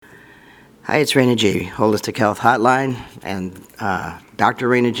Hi, it's Raina G, Holistic Health Hotline, and Dr.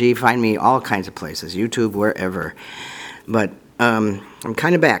 Raina G. Find me all kinds of places, YouTube, wherever. But I'm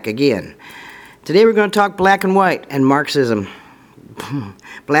kind of back again. Today we're going to talk black and white and Marxism.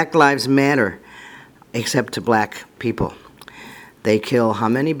 Black lives matter, except to black people. They kill how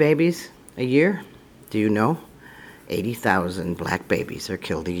many babies a year? Do you know? 80,000 black babies are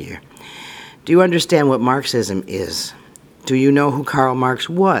killed a year. Do you understand what Marxism is? Do you know who Karl Marx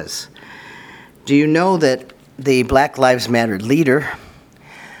was? Do you know that the Black Lives Matter leader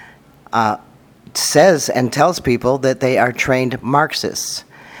says and tells people that they are trained Marxists?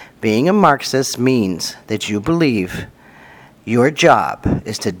 Being a Marxist means that you believe your job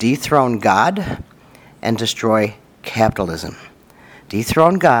is to dethrone God and destroy capitalism.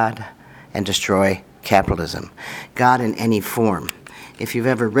 Dethrone God and destroy capitalism. God in any form. If you've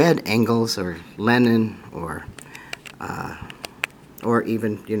ever read Engels or Lenin or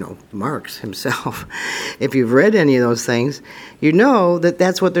even, Marx himself, if you've read any of those things, you know that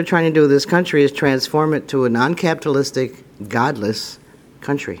that's what they're trying to do with this country, is transform it to a non-capitalistic, godless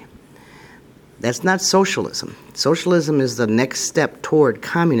country. That's not socialism. Socialism is the next step toward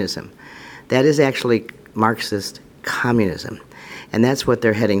communism. That is actually Marxist communism. And that's what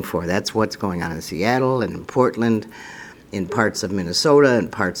they're heading for. That's what's going on in Seattle and in Portland, in parts of Minnesota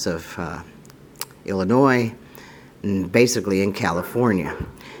and parts of Illinois, and basically in California.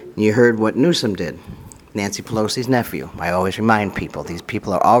 You heard what Newsom did, Nancy Pelosi's nephew. I always remind people, these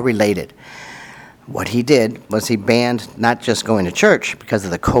people are all related. What he did was he banned not just going to church because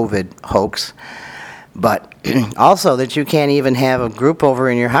of the COVID hoax, but also that you can't even have a group over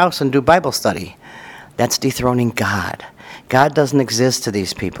in your house and do Bible study. That's dethroning God. God doesn't exist to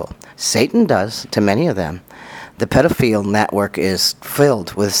these people. Satan does to many of them. The pedophile network is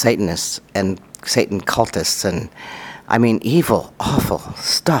filled with Satanists and Satan cultists and, evil, awful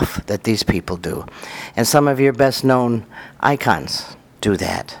stuff that these people do. And some of your best-known icons do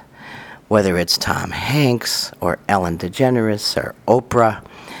that, whether it's Tom Hanks or Ellen DeGeneres or Oprah.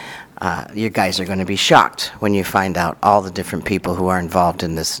 You guys are going to be shocked when you find out all the different people who are involved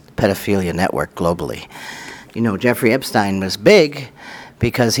in this pedophilia network globally. Jeffrey Epstein was big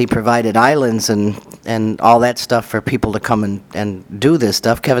because he provided islands and all that stuff for people to come and do this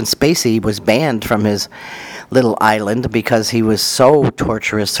stuff. Kevin Spacey was banned from his little island because he was so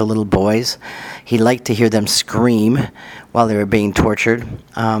torturous to little boys. He liked to hear them scream while they were being tortured,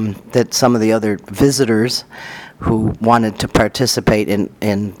 that some of the other visitors who wanted to participate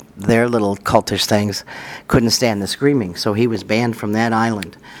in their little cultish things couldn't stand the screaming, so he was banned from that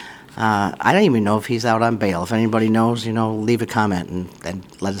island. I don't even know if he's out on bail. If anybody knows, leave a comment and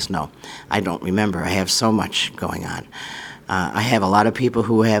let us know. I don't remember. I have so much going on. I have a lot of people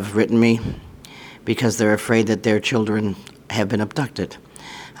who have written me because they're afraid that their children have been abducted.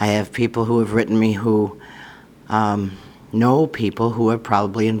 I have people who have written me who know people who are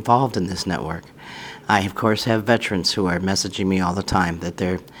probably involved in this network. I, of course, have veterans who are messaging me all the time that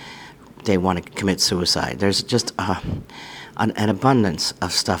they want to commit suicide. There's just an abundance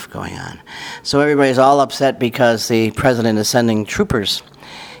of stuff going on. So everybody's all upset because the president is sending troopers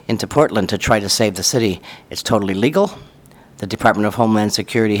into Portland to try to save the city. It's totally legal. The Department of Homeland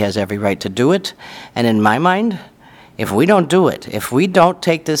Security has every right to do it. And in my mind, if we don't do it, if we don't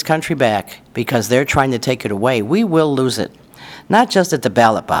take this country back because they're trying to take it away, we will lose it. Not just at the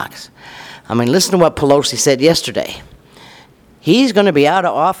ballot box. Listen to what Pelosi said yesterday. He's going to be out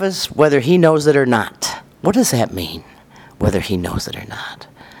of office whether he knows it or not. What does that mean? Whether he knows it or not.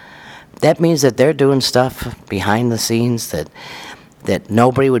 That means that they're doing stuff behind the scenes that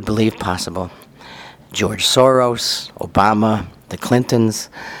nobody would believe possible. George Soros, Obama, the Clintons,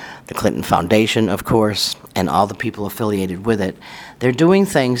 the Clinton Foundation, of course, and all the people affiliated with it. They're doing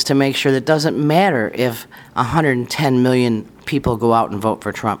things to make sure that it doesn't matter if 110 million people go out and vote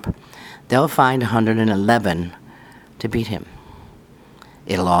for Trump. They'll find 111 to beat him.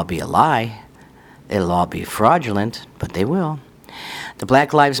 It'll all be a lie. It'll all be fraudulent, but they will. The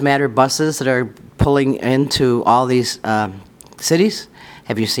Black Lives Matter buses that are pulling into all these cities,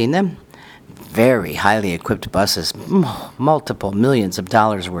 have you seen them? Very highly equipped buses, multiple millions of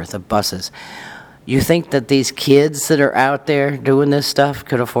dollars worth of buses. You think that these kids that are out there doing this stuff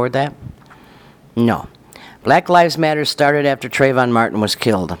could afford that? No. Black Lives Matter started after Trayvon Martin was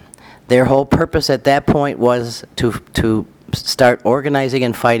killed. Their whole purpose at that point was to start organizing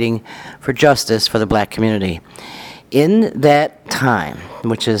and fighting for justice for the black community. In that time,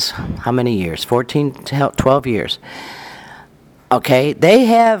 which is how many years? 14, 12 years. Okay, they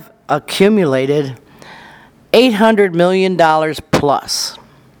have accumulated $800 million plus.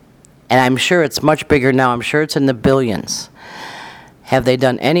 And I'm sure it's much bigger now. I'm sure it's in the billions. Have they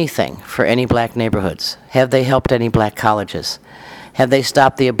done anything for any black neighborhoods? Have they helped any black colleges? Have they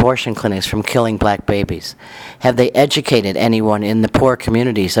stopped the abortion clinics from killing black babies? Have they educated anyone in the poor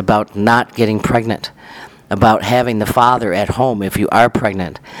communities about not getting pregnant, about having the father at home if you are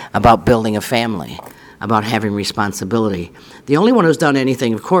pregnant, about building a family, about having responsibility? The only one who's done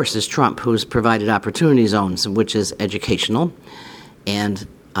anything, of course, is Trump, who's provided opportunity zones, which is educational and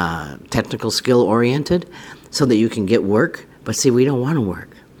technical skill-oriented, so that you can get work. But see, we don't want to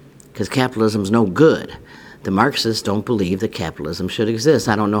work because capitalism's no good. The Marxists don't believe that capitalism should exist.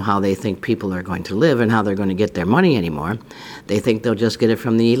 I don't know how they think people are going to live and how they're going to get their money anymore. They think they'll just get it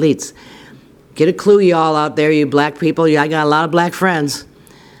from the elites. Get a clue, y'all out there, you black people. I got a lot of black friends.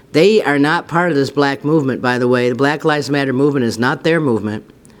 They are not part of this black movement, by the way. The Black Lives Matter movement is not their movement.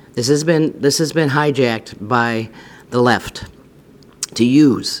 This has been hijacked by the left to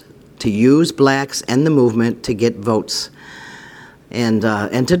use blacks and the movement to get votes and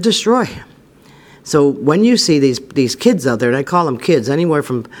to destroy. So when you see these kids out there, and I call them kids, anywhere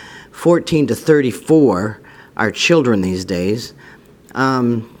from 14 to 34 are children these days,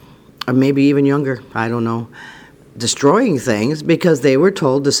 or maybe even younger, I don't know, destroying things because they were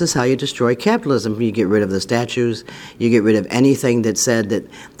told this is how you destroy capitalism. You get rid of the statues, you get rid of anything that said that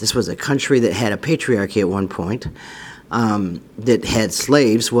this was a country that had a patriarchy at one point, that had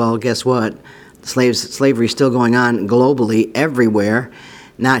slaves. Well, guess what? Slavery is still going on globally, everywhere,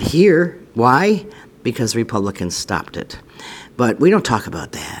 not here. Why? Because Republicans stopped it. But we don't talk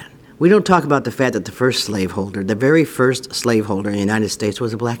about that. We don't talk about the fact that the first slaveholder, the very first slaveholder in the United States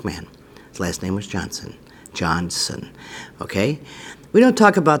was a black man. His last name was Johnson. Okay? We don't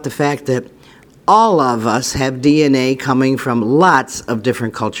talk about the fact that all of us have DNA coming from lots of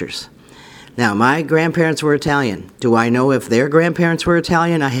different cultures. Now, my grandparents were Italian. Do I know if their grandparents were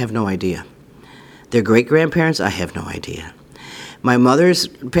Italian? I have no idea. Their great-grandparents? I have no idea. My mother's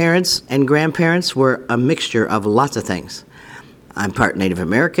parents and grandparents were a mixture of lots of things. I'm part Native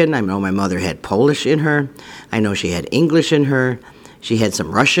American. I know my mother had Polish in her. I know she had English in her. She had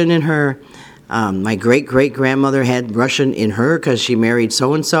some Russian in her. My great-great-grandmother had Russian in her because she married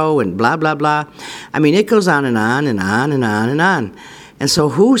so-and-so and blah, blah, blah. I mean, it goes on and on and on and on and on. And so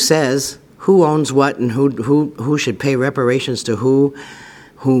who says who owns what and who should pay reparations to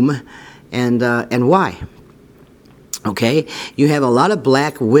whom, and why? Okay? You have a lot of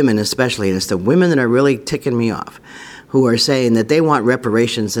black women especially, and it's the women that are really ticking me off, who are saying that they want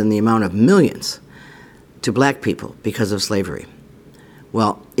reparations in the amount of millions to black people because of slavery.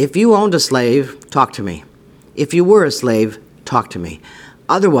 Well, if you owned a slave, talk to me. If you were a slave, talk to me.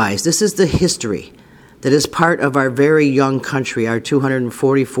 Otherwise, this is the history that is part of our very young country, our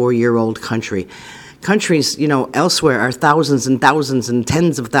 244-year-old country. Countries, elsewhere are thousands and thousands and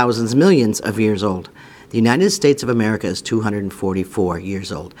tens of thousands, millions of years old. The United States of America is 244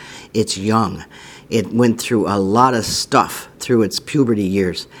 years old. It's young. It went through a lot of stuff through its puberty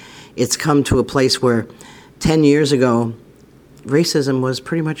years. It's come to a place where 10 years ago, racism was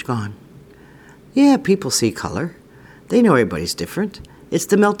pretty much gone. Yeah, people see color. They know everybody's different. It's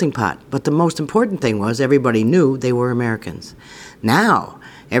the melting pot. But the most important thing was everybody knew they were Americans. Now,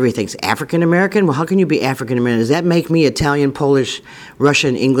 everything's African American. Well, how can you be African American? Does that make me Italian, Polish,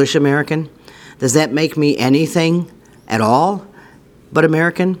 Russian, English American? Does that make me anything at all but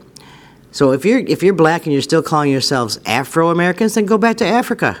American? So if you're black and you're still calling yourselves Afro-Americans, then go back to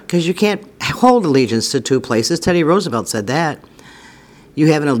Africa, because you can't hold allegiance to two places. Teddy Roosevelt said that.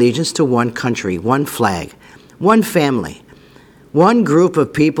 You have an allegiance to one country, one flag, one family, one group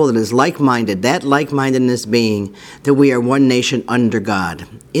of people that is like-minded, that like-mindedness being that we are one nation under God,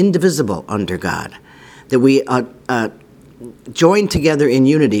 indivisible under God, that we joined together in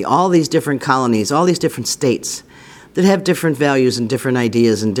unity, all these different colonies, all these different states that have different values and different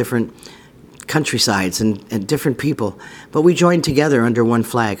ideas and different countrysides and different people, but we join together under one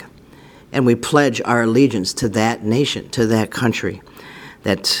flag, and we pledge our allegiance to that nation, to that country.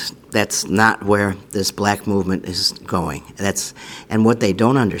 That's not where this black movement is going. And what they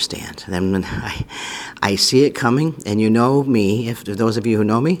don't understand. And I see it coming, and you know me, if those of you who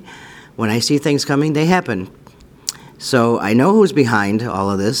know me, when I see things coming, they happen. So I know who's behind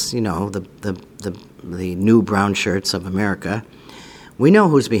all of this, the new brown shirts of America. We know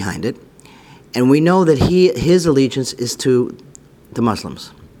who's behind it, and we know that his allegiance is to the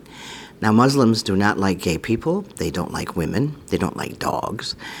Muslims. Now, Muslims do not like gay people. They don't like women. They don't like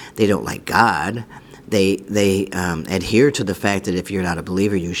dogs. They don't like God. They adhere to the fact that if you're not a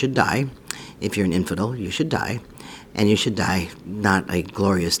believer, you should die. If you're an infidel, you should die. And you should die not a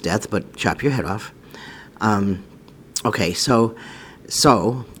glorious death, but chop your head off. Okay, so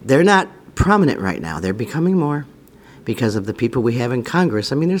they're not prominent right now. They're becoming more. because of the people we have in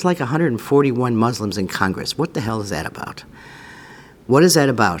Congress. I mean, there's like 141 Muslims in Congress. What the hell is that about? What is that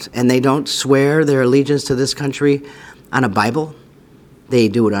about? And they don't swear their allegiance to this country on a Bible. They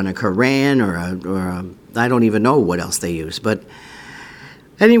do it on a Quran or I don't even know what else they use. But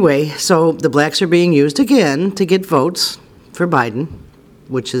anyway, so the blacks are being used again to get votes for Biden,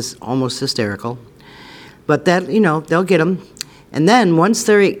 which is almost hysterical. But that, they'll get them. And then once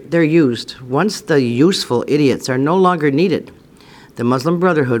they're used, once the useful idiots are no longer needed, the Muslim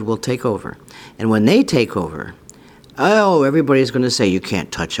Brotherhood will take over. And when they take over, everybody's going to say, you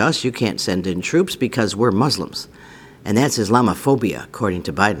can't touch us, you can't send in troops because we're Muslims. And that's Islamophobia, according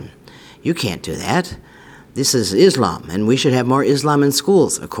to Biden. You can't do that. This is Islam, and we should have more Islam in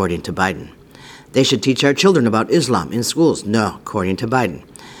schools, according to Biden. They should teach our children about Islam in schools. No, according to Biden.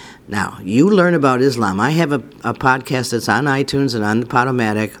 Now, you learn about Islam. I have a podcast that's on iTunes and on the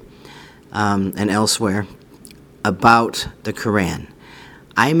Podomatic and elsewhere about the Quran.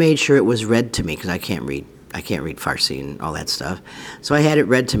 I made sure it was read to me because I can't read Farsi and all that stuff. So I had it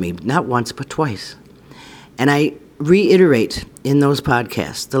read to me, not once but twice. And I reiterate in those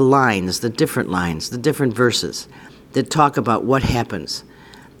podcasts the lines, the different verses that talk about what happens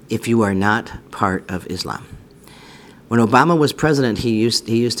if you are not part of Islam. When Obama was president, he used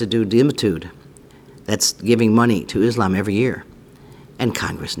to do Dimitude. That's giving money to Islam every year. And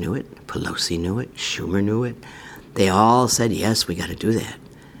Congress knew it. Pelosi knew it. Schumer knew it. They all said, yes, we got to do that.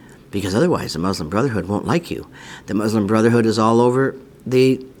 Because otherwise the Muslim Brotherhood won't like you. The Muslim Brotherhood is all over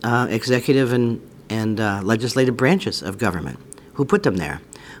the executive and legislative branches of government. Who put them there?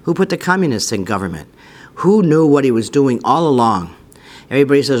 Who put the communists in government? Who knew what he was doing all along?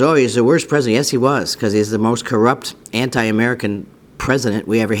 Everybody says, he's the worst president. Yes, he was, because he's the most corrupt, anti-American president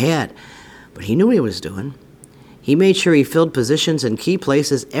we ever had. But he knew what he was doing. He made sure he filled positions in key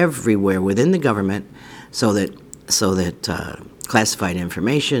places everywhere within the government so that classified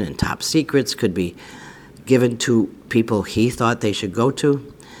information and top secrets could be given to people he thought they should go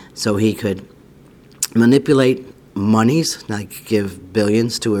to, so he could manipulate monies, like give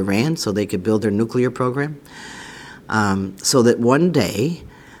billions to Iran so they could build their nuclear program. So that one day,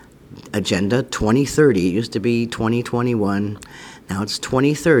 Agenda 2030, it used to be 2021, now it's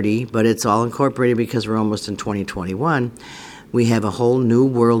 2030, but it's all incorporated because we're almost in 2021. We have a whole new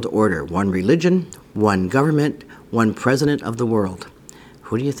world order, one religion, one government, one president of the world.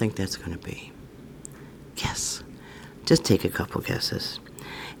 Who do you think that's going to be? Guess. Just take a couple guesses.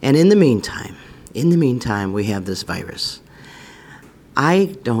 And in the meantime, we have this virus.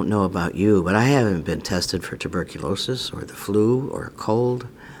 I don't know about you, but I haven't been tested for tuberculosis or the flu or a cold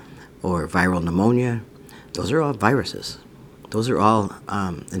or viral pneumonia. Those are all viruses. Those are all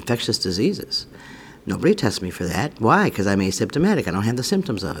infectious diseases. Nobody tests me for that. Why? Because I'm asymptomatic. I don't have the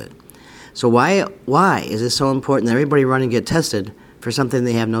symptoms of it. So why is it so important that everybody run and get tested for something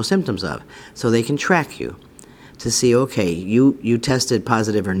they have no symptoms of? So they can track you to see, okay, you tested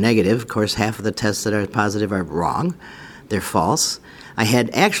positive or negative. Of course, half of the tests that are positive are wrong. They're false. I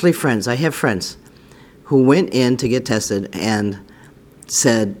have friends who went in to get tested and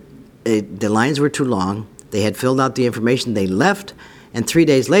said the lines were too long. They had filled out the information. They left, and 3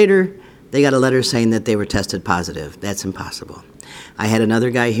 days later, they got a letter saying that they were tested positive. That's impossible. I had another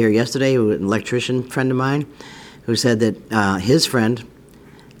guy here yesterday, an electrician friend of mine, who said that his friend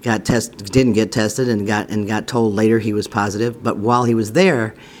didn't get tested and got told later he was positive. But while he was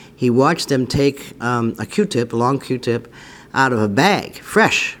there, he watched them take a Q-tip, a long Q-tip, out of a bag,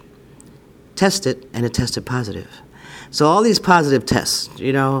 fresh, test it, and it tested positive. So all these positive tests,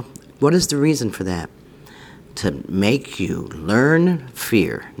 what is the reason for that? To make you learn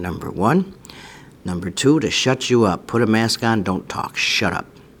fear, number one. Number two, to shut you up. Put a mask on, don't talk, shut up.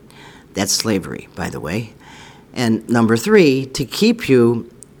 That's slavery, by the way. And number three, to keep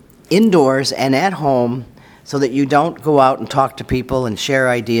you indoors and at home so that you don't go out and talk to people and share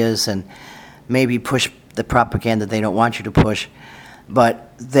ideas and maybe push the propaganda they don't want you to push,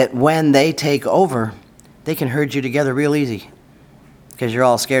 but that when they take over, they can herd you together real easy because you're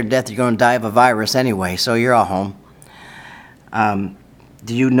all scared to death you're going to die of a virus anyway, so you're all home.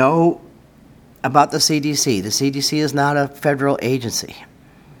 Do you know about the CDC? The CDC is not a federal agency.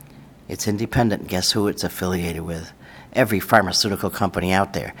 It's independent. Guess who it's affiliated with? Every pharmaceutical company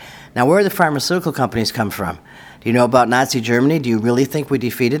out there. Now, where do the pharmaceutical companies come from? Do you know about Nazi Germany? Do you really think we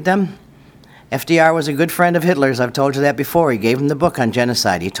defeated them? FDR was a good friend of Hitler's. I've told you that before. He gave him the book on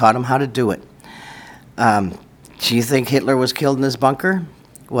genocide. He taught him how to do it. Do you think Hitler was killed in his bunker?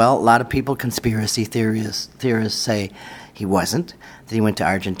 Well, a lot of people, conspiracy theorists say he wasn't, that he went to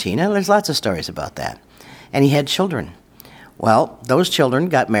Argentina. There's lots of stories about that. And he had children. Well, those children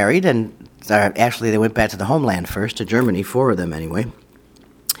got married and Actually, they went back to the homeland first, to Germany, 4 of them anyway.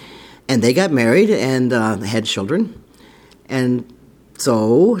 And they got married and had children. And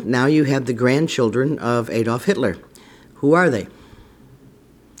so now you have the grandchildren of Adolf Hitler. Who are they?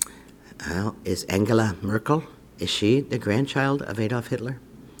 Well, is Angela Merkel, is she the grandchild of Adolf Hitler?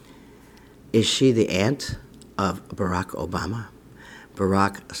 Is she the aunt of Barack Obama?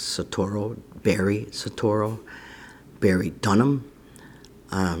 Barack Sotoro, Barry Sotoro, Barry Dunham?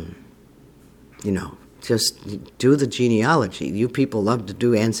 Just do the genealogy. You people love to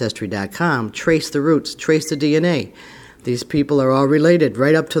do Ancestry.com. Trace the roots, trace the DNA. These people are all related,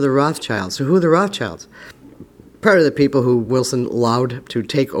 right up to the Rothschilds. So who are the Rothschilds? Part of the people who Wilson allowed to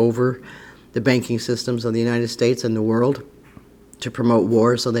take over the banking systems of the United States and the world to promote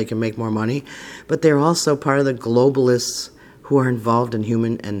war so they can make more money. But they're also part of the globalists who are involved in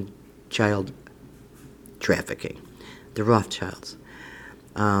human and child trafficking, the Rothschilds.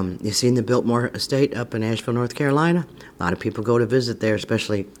 You've seen the Biltmore Estate up in Asheville, North Carolina. A lot of people go to visit there,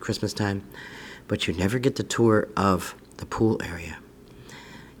 especially Christmas time. But you never get the tour of the pool area.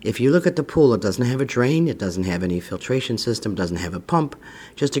 If you look at the pool, it doesn't have a drain, it doesn't have any filtration system, doesn't have a pump,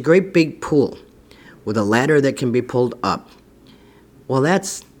 just a great big pool with a ladder that can be pulled up. Well,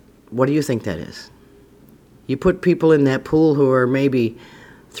 what do you think that is? You put people in that pool who are maybe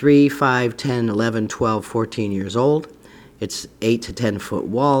 3, 5, 10, 11, 12, 14 years old. It's 8 to 10 foot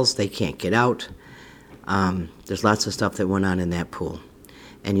walls. They can't get out. There's lots of stuff that went on in that pool.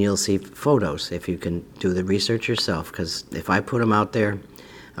 And you'll see photos if you can do the research yourself, because if I put them out there,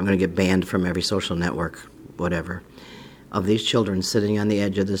 I'm going to get banned from every social network, whatever, of these children sitting on the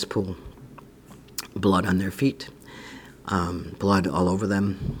edge of this pool, blood on their feet, blood all over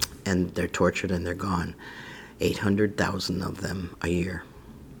them, and they're tortured and they're gone. 800,000 of them a year.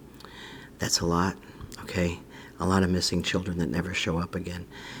 That's a lot, okay? A lot of missing children that never show up again.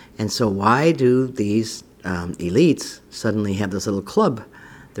 And so why do these elites suddenly have this little club,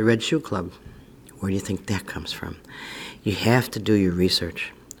 the Red Shoe Club? Where do you think that comes from? You have to do your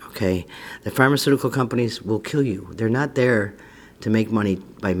research, okay? The pharmaceutical companies will kill you. They're not there to make money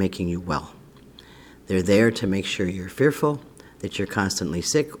by making you well. They're there to make sure you're fearful, that you're constantly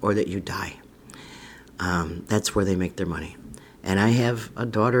sick, or that you die. That's where they make their money. And I have a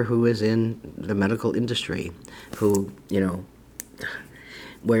daughter who is in the medical industry who,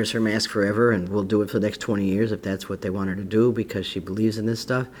 wears her mask forever and will do it for the next 20 years if that's what they want her to do because she believes in this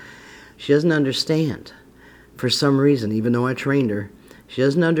stuff. She doesn't understand, for some reason, even though I trained her, she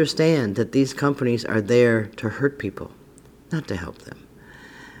doesn't understand that these companies are there to hurt people, not to help them.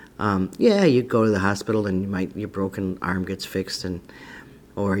 You go to the hospital and your broken arm gets fixed,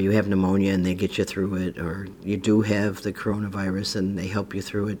 or you have pneumonia and they get you through it, or you do have the coronavirus and they help you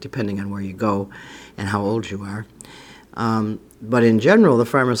through it, depending on where you go and how old you are. But in general, the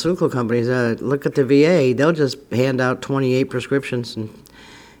pharmaceutical companies, look at the VA, they'll just hand out 28 prescriptions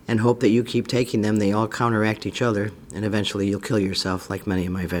and hope that you keep taking them. They all counteract each other, and eventually you'll kill yourself like many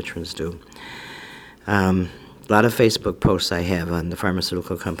of my veterans do. A lot of Facebook posts I have on the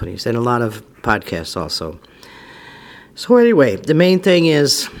pharmaceutical companies, and a lot of podcasts also. So anyway, the main thing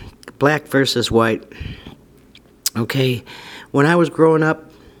is black versus white. Okay, when I was growing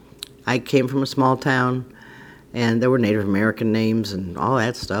up, I came from a small town, and there were Native American names and all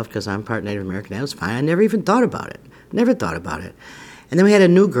that stuff, because I'm part Native American. That was fine. I never even thought about it. Never thought about it. And then we had a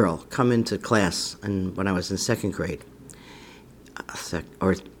new girl come into class when I was in second grade. Second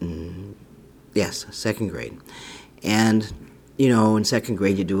grade. And, in second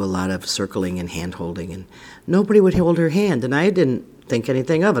grade you do a lot of circling and hand-holding, and nobody would hold her hand, and I didn't think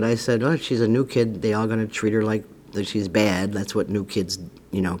anything of it. I said, oh, she's a new kid. They all going to treat her like that she's bad. That's what new kids,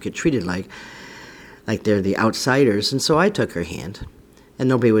 get treated like they're the outsiders. And so I took her hand, and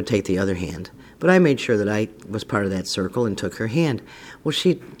nobody would take the other hand. But I made sure that I was part of that circle and took her hand. Well,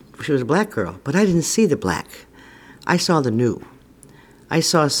 she was a black girl, but I didn't see the black. I saw the new. I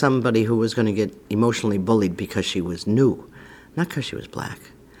saw somebody who was going to get emotionally bullied because she was new, not because she was black.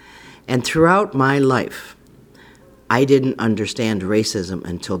 And throughout my life, I didn't understand racism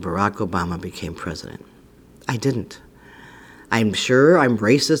until Barack Obama became president. I didn't. I'm sure I'm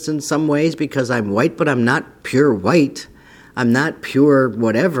racist in some ways because I'm white, but I'm not pure white. I'm not pure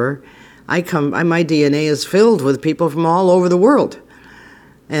whatever. My DNA is filled with people from all over the world,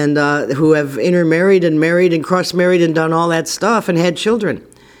 and who have intermarried and married and cross-married and done all that stuff and had children,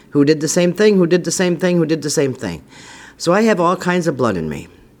 who did the same thing, who did the same thing, who did the same thing. So I have all kinds of blood in me,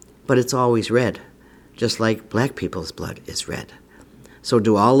 but it's always red, just like black people's blood is red. So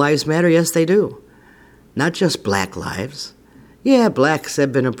do all lives matter? Yes, they do. Not just black lives. Yeah, blacks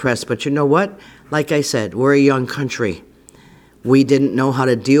have been oppressed, but you know what? Like I said, we're a young country. We didn't know how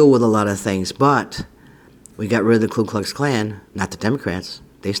to deal with a lot of things, but we got rid of the Ku Klux Klan, not the Democrats.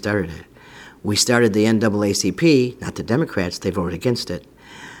 They started it. We started the NAACP, not the Democrats. They voted against it.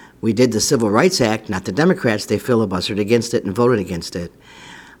 We did the Civil Rights Act, not the Democrats. They filibustered against it and voted against it.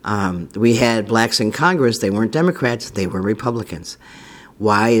 We had blacks in Congress. They weren't Democrats. They were Republicans.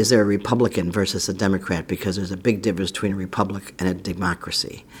 Why is there a Republican versus a Democrat? Because there's a big difference between a republic and a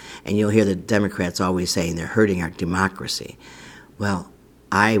democracy. And you'll hear the Democrats always saying they're hurting our democracy. Well,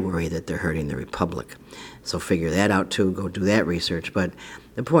 I worry that they're hurting the republic. So figure that out too. Go do that research. But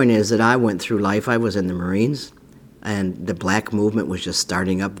the point is that I went through life. I was in the Marines, and the black movement was just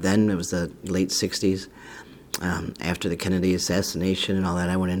starting up then. It was the late 60s. After the Kennedy assassination and all that,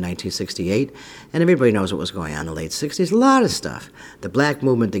 I went in 1968, and everybody knows what was going on in the late 60s. A lot of stuff. The black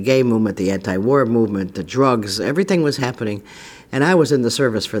movement, the gay movement, the anti-war movement, the drugs, everything was happening, and I was in the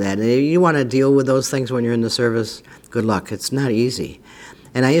service for that. And if you want to deal with those things when you're in the service, good luck. It's not easy.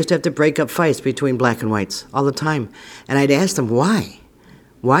 And I used to have to break up fights between black and whites all the time, and I'd ask them, why?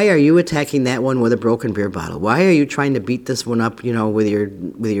 Why are you attacking that one with a broken beer bottle? Why are you trying to beat this one up, with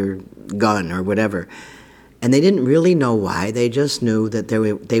your gun or whatever? And they didn't really know why. They just knew that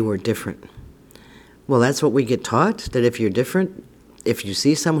they were different. Well, that's what we get taught, that if you're different, if you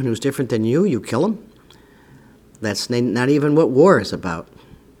see someone who's different than you, you kill them. That's not even what war is about.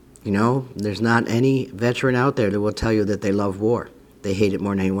 There's not any veteran out there that will tell you that they love war. They hate it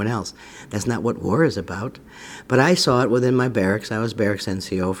more than anyone else. That's not what war is about. But I saw it within my barracks. I was barracks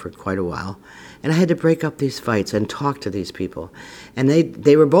NCO for quite a while. And I had to break up these fights and talk to these people. And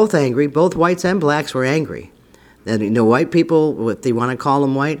they were both angry. Both whites and blacks were angry. And white people, if they want to call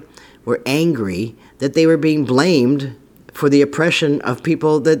them white, were angry that they were being blamed for the oppression of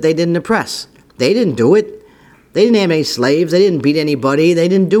people that they didn't oppress. They didn't do it. They didn't have any slaves. They didn't beat anybody. They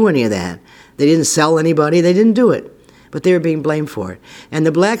didn't do any of that. They didn't sell anybody. They didn't do it. But they were being blamed for it. And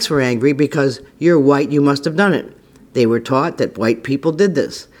the blacks were angry because you're white, you must have done it. They were taught that white people did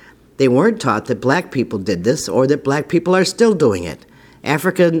this. They weren't taught that black people did this or that black people are still doing it.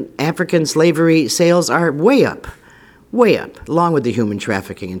 African slavery sales are way up, along with the human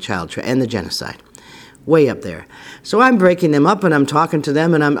trafficking and and the genocide, way up there. So I'm breaking them up and I'm talking to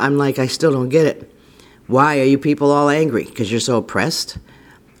them and I'm like, I still don't get it. Why are you people all angry? Because you're so oppressed?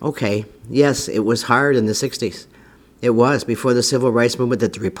 Okay, yes, it was hard in the 60s. It was before the Civil Rights Movement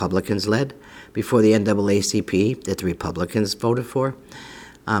that the Republicans led, before the NAACP that the Republicans voted for,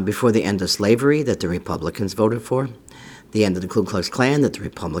 before the end of slavery that the Republicans voted for, the end of the Ku Klux Klan that the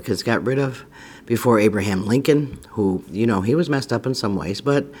Republicans got rid of, before Abraham Lincoln, who, he was messed up in some ways,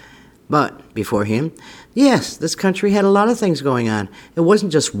 but before him, yes, this country had a lot of things going on. It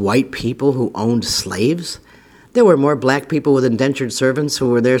wasn't just white people who owned slaves. There were more black people with indentured servants who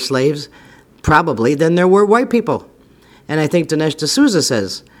were their slaves, probably, than there were white people. And I think Dinesh D'Souza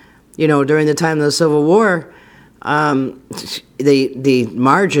says, during the time of the Civil War, the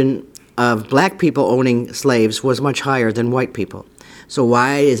margin of black people owning slaves was much higher than white people. So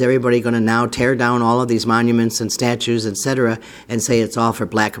why is everybody going to now tear down all of these monuments and statues, etc., and say it's all for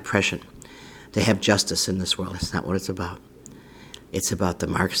black oppression, to have justice in this world? It's not what it's about. It's about the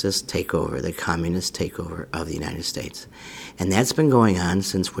Marxist takeover, the communist takeover of the United States. And that's been going on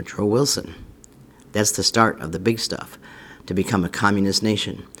since Woodrow Wilson. That's the start of the big stuff, to become a communist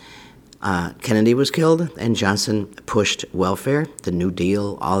nation. Kennedy was killed, and Johnson pushed welfare, the New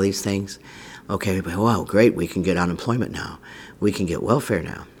Deal, all these things. Okay, wow, great, we can get unemployment now. We can get welfare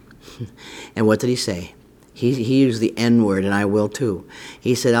now. And what did he say? He used the N-word, and I will too.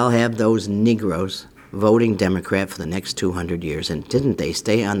 He said, I'll have those Negroes voting Democrat for the next 200 years. And didn't they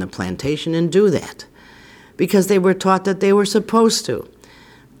stay on the plantation and do that? Because they were taught that they were supposed to.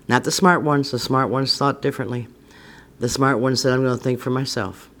 Not the smart ones. The smart ones thought differently. The smart ones said, I'm going to think for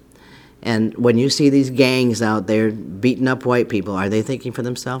myself. And when you see these gangs out there beating up white people, are they thinking for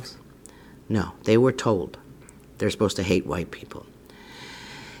themselves? No, they were told they're supposed to hate white people.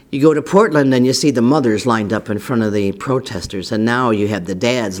 You go to Portland and you see the mothers lined up in front of the protesters, and now you have the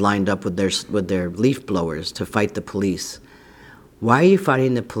dads lined up with their leaf blowers to fight the police. Why are you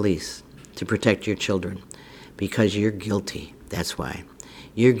fighting the police? To protect your children. Because you're guilty. That's why.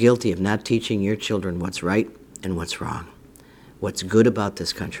 You're guilty of not teaching your children what's right and what's wrong. What's good about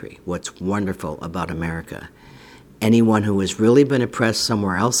this country. What's wonderful about America. Anyone who has really been oppressed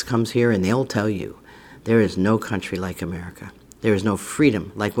somewhere else comes here and they'll tell you there is no country like America. There is no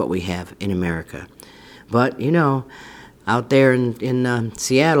freedom like what we have in America. But, out there in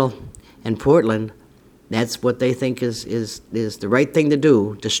Seattle and Portland, that's what they think is the right thing to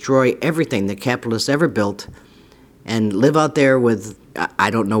do, destroy everything the capitalists ever built and live out there with,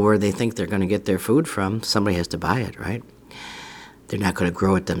 I don't know where they think they're going to get their food from. Somebody has to buy it, right? they're not going to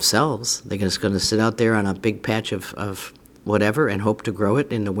grow it themselves. They're just going to sit out there on a big patch of whatever and hope to grow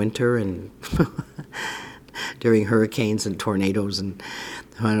it in the winter and during hurricanes and tornadoes and,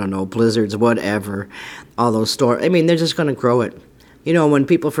 I don't know, blizzards, whatever, all those storms. I mean, they're just going to grow it. You know, when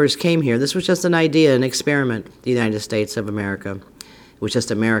people first came here, this was just an idea, an experiment, the United States of America. It was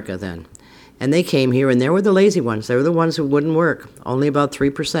just America then. And they came here, and they were the lazy ones. They were the ones who wouldn't work. Only about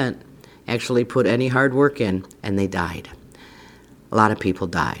 3% actually put any hard work in, and they died. A lot of people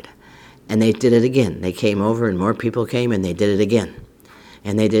died. And they did it again. They came over, and more people came, and they did it again.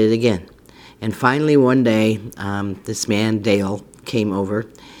 And they did it again. And finally, one day, this man, Dale, came over,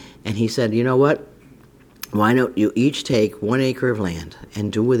 and he said, you know what? Why don't you each take 1 acre of land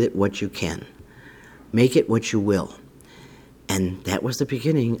and do with it what you can? Make it what you will. And that was the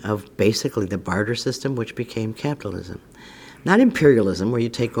beginning of basically the barter system, which became capitalism. Not imperialism, where you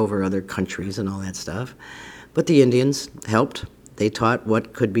take over other countries and all that stuff, but the Indians helped. They taught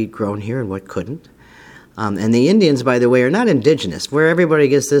what could be grown here and what couldn't. And the Indians, by the way, are not indigenous, where everybody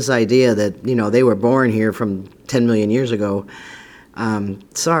gets this idea that, you know, they were born here from 10 million years ago.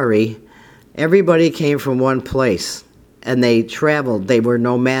 Sorry. Everybody came from one place, and they traveled. They were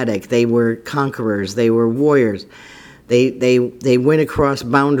nomadic. They were conquerors. They were warriors. They went across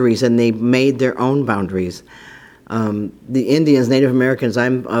boundaries, and they made their own boundaries. The Indians, Native Americans,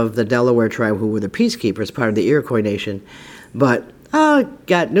 I'm of the Delaware tribe, who were the peacekeepers, part of the Iroquois Nation. But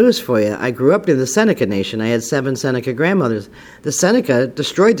got news for you. I grew up in the Seneca Nation. I had 7 Seneca grandmothers. The Seneca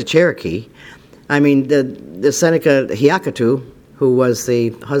destroyed the Cherokee. I mean, the Seneca Hiakatu, who was the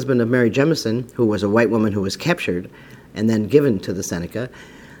husband of Mary Jemison, who was a white woman who was captured and then given to the Seneca,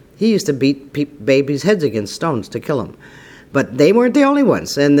 he used to beat babies' heads against stones to kill them. But they weren't the only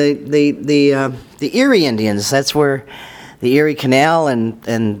ones. And the Erie Indians, that's where the Erie Canal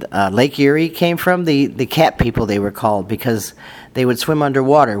and Lake Erie came from. The cat people, they were called, because they would swim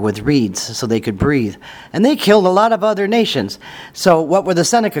underwater with reeds so they could breathe. And they killed a lot of other nations. So what were the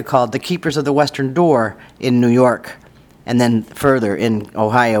Seneca called? The keepers of the western door in New York, and then further in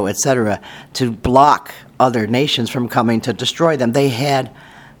Ohio, etc., to block other nations from coming to destroy them. They had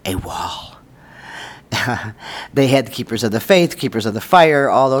a wall. They had the keepers of the faith, keepers of the fire,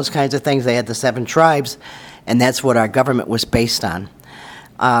 all those kinds of things. They had the 7 tribes, and that's what our government was based on.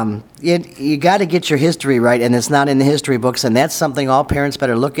 You got to get your history right, and it's not in the history books, and that's something all parents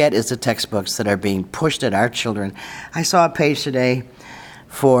better look at, is the textbooks that are being pushed at our children. I saw a page today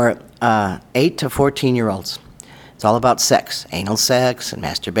for 8 to 14-year-olds. It's all about sex, anal sex and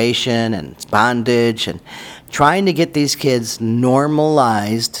masturbation and bondage, and trying to get these kids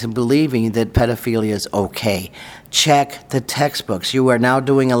normalized to believing that pedophilia is okay. Check the textbooks. You are now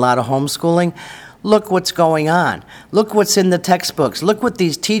doing a lot of homeschooling. Look what's going on. Look what's in the textbooks. Look what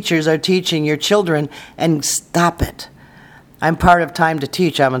these teachers are teaching your children, and stop it. I'm part of Time to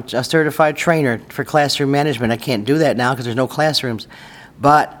Teach. I'm a certified trainer for classroom management. I can't do that now because there's no classrooms.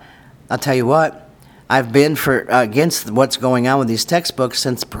 But I'll tell you what, I've been against what's going on with these textbooks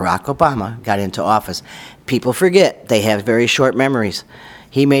since Barack Obama got into office. People forget. They have very short memories.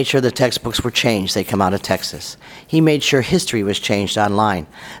 He made sure the textbooks were changed. They come out of Texas. He made sure history was changed online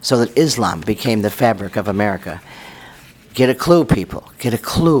so that Islam became the fabric of America. Get a clue, people. Get a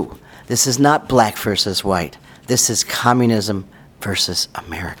clue. This is not black versus white. This is communism versus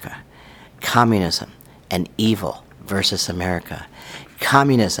America. Communism and evil versus America.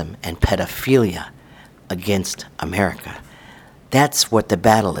 Communism and pedophilia against America. That's what the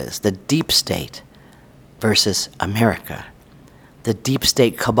battle is. The deep state versus America. The deep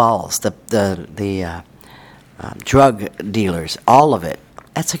state cabals, the drug dealers, all of it,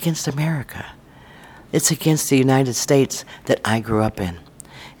 that's against America. It's against the United States that I grew up in.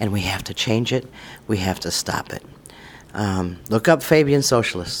 And we have to change it. We have to stop it. Look up Fabian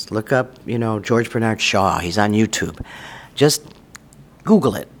Socialist. Look up, George Bernard Shaw. He's on YouTube. Just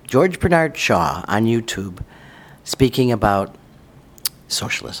Google it. George Bernard Shaw on YouTube speaking about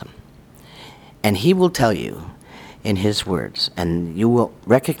socialism. And he will tell you in his words, and you will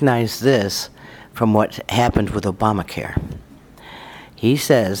recognize this from what happened with Obamacare. He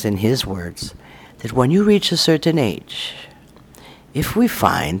says in his words that when you reach a certain age, if we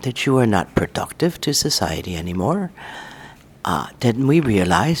find that you are not productive to society anymore, then we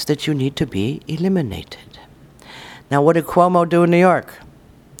realize that you need to be eliminated. Now, what did Cuomo do in New York?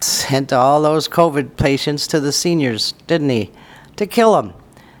 Sent all those COVID patients to the seniors, didn't he? To kill them.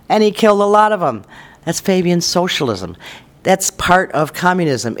 And he killed a lot of them. That's Fabian socialism. That's part of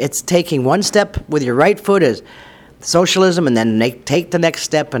communism. It's taking one step with your right foot is socialism, and then take the next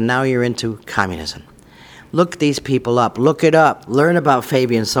step, and now you're into communism. Look these people up. Look it up. Learn about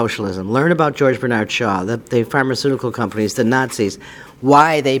Fabian socialism. Learn about George Bernard Shaw, the pharmaceutical companies, the Nazis,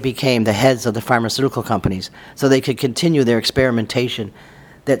 why they became the heads of the pharmaceutical companies, so they could continue their experimentation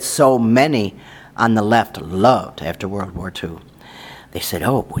that so many on the left loved after World War II. They said,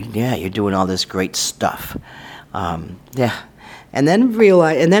 oh, well, yeah, you're doing all this great stuff. Yeah. And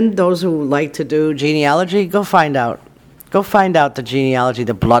then those who like to do genealogy, go find out. Go find out the genealogy,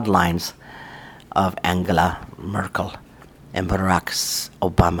 the bloodlines of Angela Merkel and Barack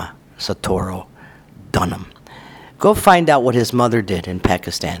Obama, Satoru Dunham. Go find out what his mother did in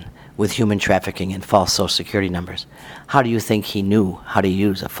Pakistan with human trafficking and false Social Security numbers. How do you think he knew how to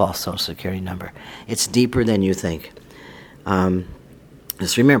use a false Social Security number? It's deeper than you think.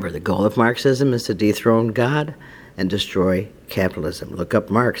 Just remember, the goal of Marxism is to dethrone God and destroy capitalism. Look up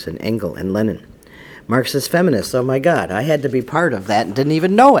Marx and Engels and Lenin. Marxist feminists, oh my God, I had to be part of that and didn't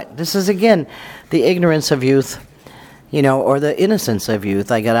even know it. This is, again, the ignorance of youth, or the innocence of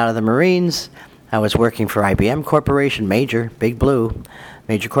youth. I got out of the Marines. I was working for IBM Corporation, Big Blue,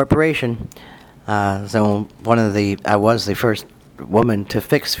 major corporation. I was the first woman to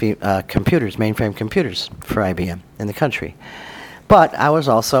fix computers, mainframe computers for IBM in the country. But I was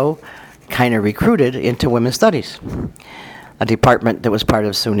also kind of recruited into women's studies, a department that was part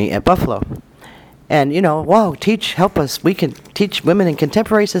of SUNY at Buffalo. And, help us. We can teach women in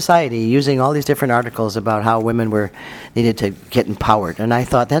contemporary society using all these different articles about how women needed to get empowered. And I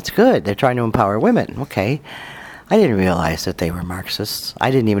thought, that's good. They're trying to empower women. Okay. I didn't realize that they were Marxists.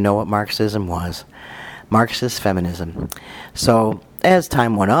 I didn't even know what Marxism was. Marxist feminism. So as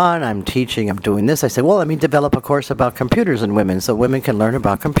time went on, I'm doing this. I said, well, let me develop a course about computers and women so women can learn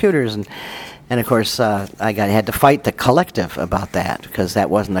about computers. And of course, I had to fight the collective about that because that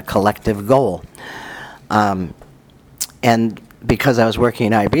wasn't a collective goal. And because I was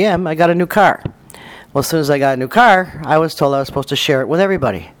working at IBM, I got a new car. Well, as soon as I got a new car, I was told I was supposed to share it with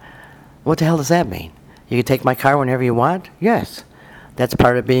everybody. What the hell does that mean? You can take my car whenever you want? Yes. That's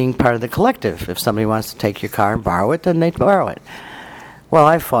part of being part of the collective. If somebody wants to take your car and borrow it, then they borrow it. Well,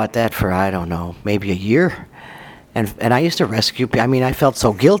 I fought that for, I don't know, maybe a year. And I used to rescue people. I mean, I felt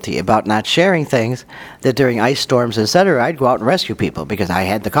so guilty about not sharing things that during ice storms, etc., I'd go out and rescue people because I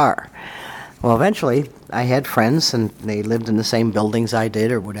had the car. Well, eventually, I had friends, and they lived in the same buildings I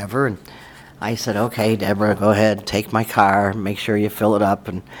did or whatever, and I said, okay, Deborah, go ahead, take my car, make sure you fill it up,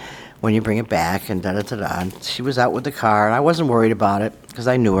 and when you bring it back, and da-da-da-da. And she was out with the car, and I wasn't worried about it because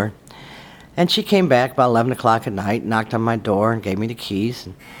I knew her. And she came back about 11 o'clock at night, knocked on my door, and gave me the keys,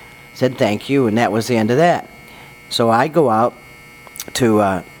 and said thank you, and that was the end of that. So I go out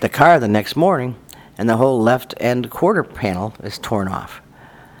to the car the next morning, and the whole left end quarter panel is torn off.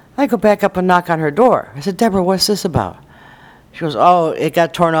 I go back up and knock on her door. I said, Deborah, what's this about? She goes, oh, it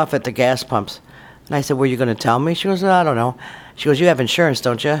got torn off at the gas pumps. And I said, were you going to tell me? She goes, I don't know. She goes, you have insurance,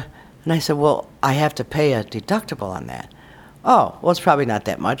 don't you? And I said, well, I have to pay a deductible on that. Oh, well, it's probably not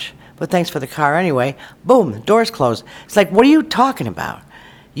that much, but thanks for the car anyway. Boom, the door's closed. It's like, what are you talking about?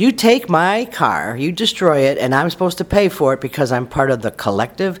 You take my car, you destroy it, and I'm supposed to pay for it because I'm part of the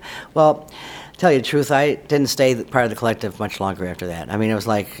collective? Well, tell you the truth, I didn't stay part of the collective much longer after that. I mean, it was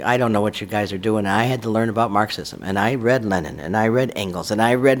like, I don't know what you guys are doing. I had to learn about Marxism, and I read Lenin, and I read Engels, and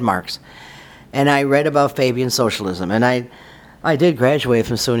I read Marx, and I read about Fabian socialism, and I did graduate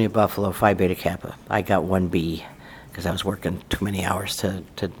from SUNY Buffalo, Phi Beta Kappa. I got 1B because I was working too many hours to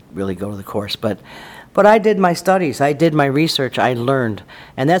really go to the course. But I did my studies. I did my research. I learned.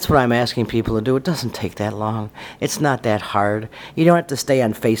 And that's what I'm asking people to do. It doesn't take that long. It's not that hard. You don't have to stay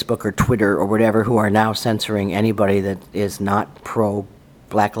on Facebook or Twitter or whatever, who are now censoring anybody that is not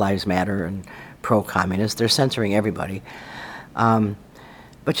pro-Black Lives Matter and pro-communist. They're censoring everybody.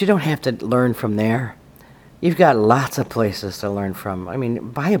 But you don't have to learn from there. You've got lots of places to learn from. I mean,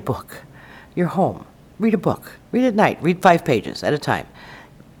 buy a book. You're home. Read a book. Read at night. Read 5 pages at a time.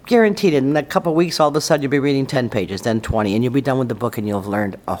 Guaranteed, in a couple of weeks, all of a sudden, you'll be reading 10 pages, then 20, and you'll be done with the book, and you'll have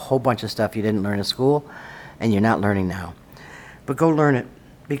learned a whole bunch of stuff you didn't learn in school, and you're not learning now. But go learn it,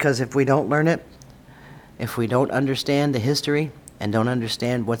 because if we don't learn it, if we don't understand the history and don't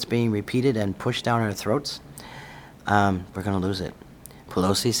understand what's being repeated and pushed down our throats, we're going to lose it.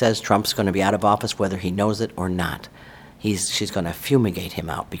 Pelosi says Trump's going to be out of office whether he knows it or not. She's going to fumigate him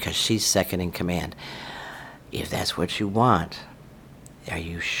out because she's second in command. If that's what you want, are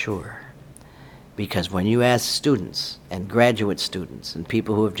you sure? Because when you ask students and graduate students and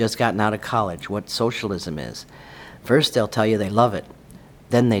people who have just gotten out of college what socialism is, first they'll tell you they love it.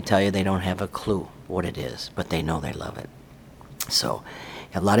 Then they tell you they don't have a clue what it is, but they know they love it. So you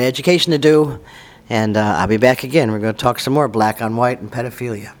have a lot of education to do, and I'll be back again. We're going to talk some more black on white and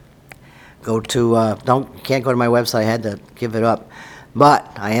pedophilia. Go to, can't go to my website, I had to give it up.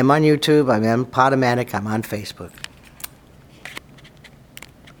 But I am on YouTube, I'm on Podomatic, I'm on Facebook.